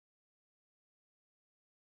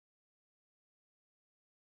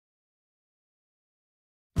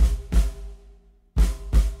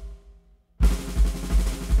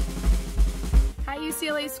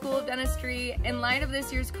UCLA School of Dentistry, in light of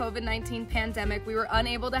this year's COVID-19 pandemic, we were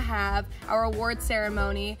unable to have our award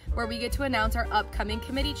ceremony where we get to announce our upcoming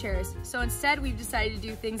committee chairs. So instead, we've decided to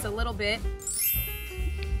do things a little bit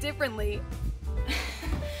differently.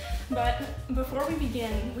 But before we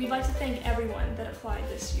begin, we'd like to thank everyone that applied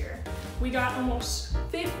this year. We got almost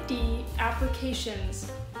 50 applications,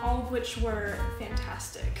 all of which were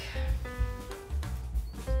fantastic.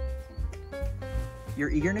 Your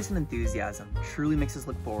eagerness and enthusiasm truly makes us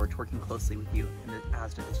look forward to working closely with you in the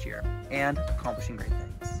ASDA this year and accomplishing great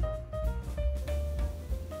things.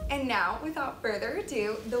 And now, without further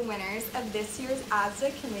ado, the winners of this year's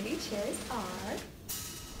ASDA committee chairs are...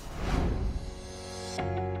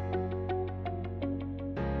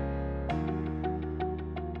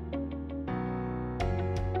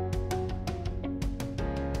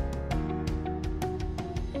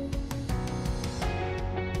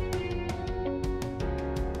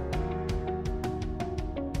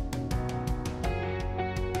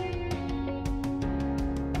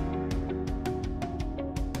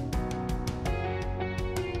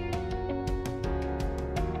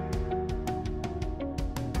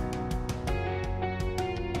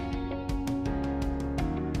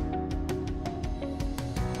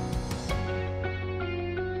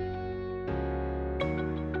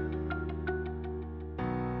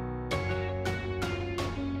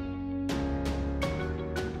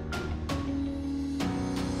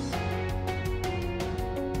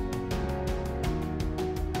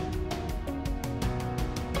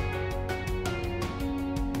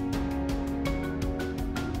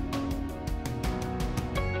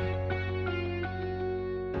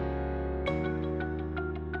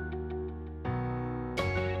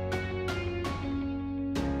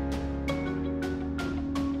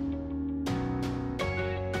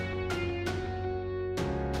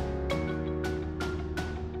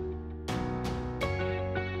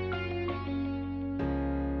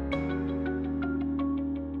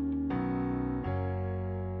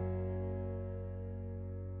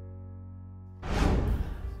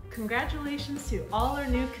 Congratulations to all our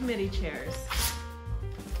new committee chairs.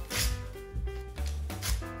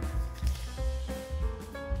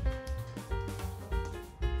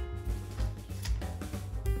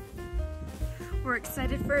 We're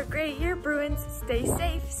excited for a great year, Bruins. Stay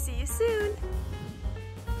safe. See you soon.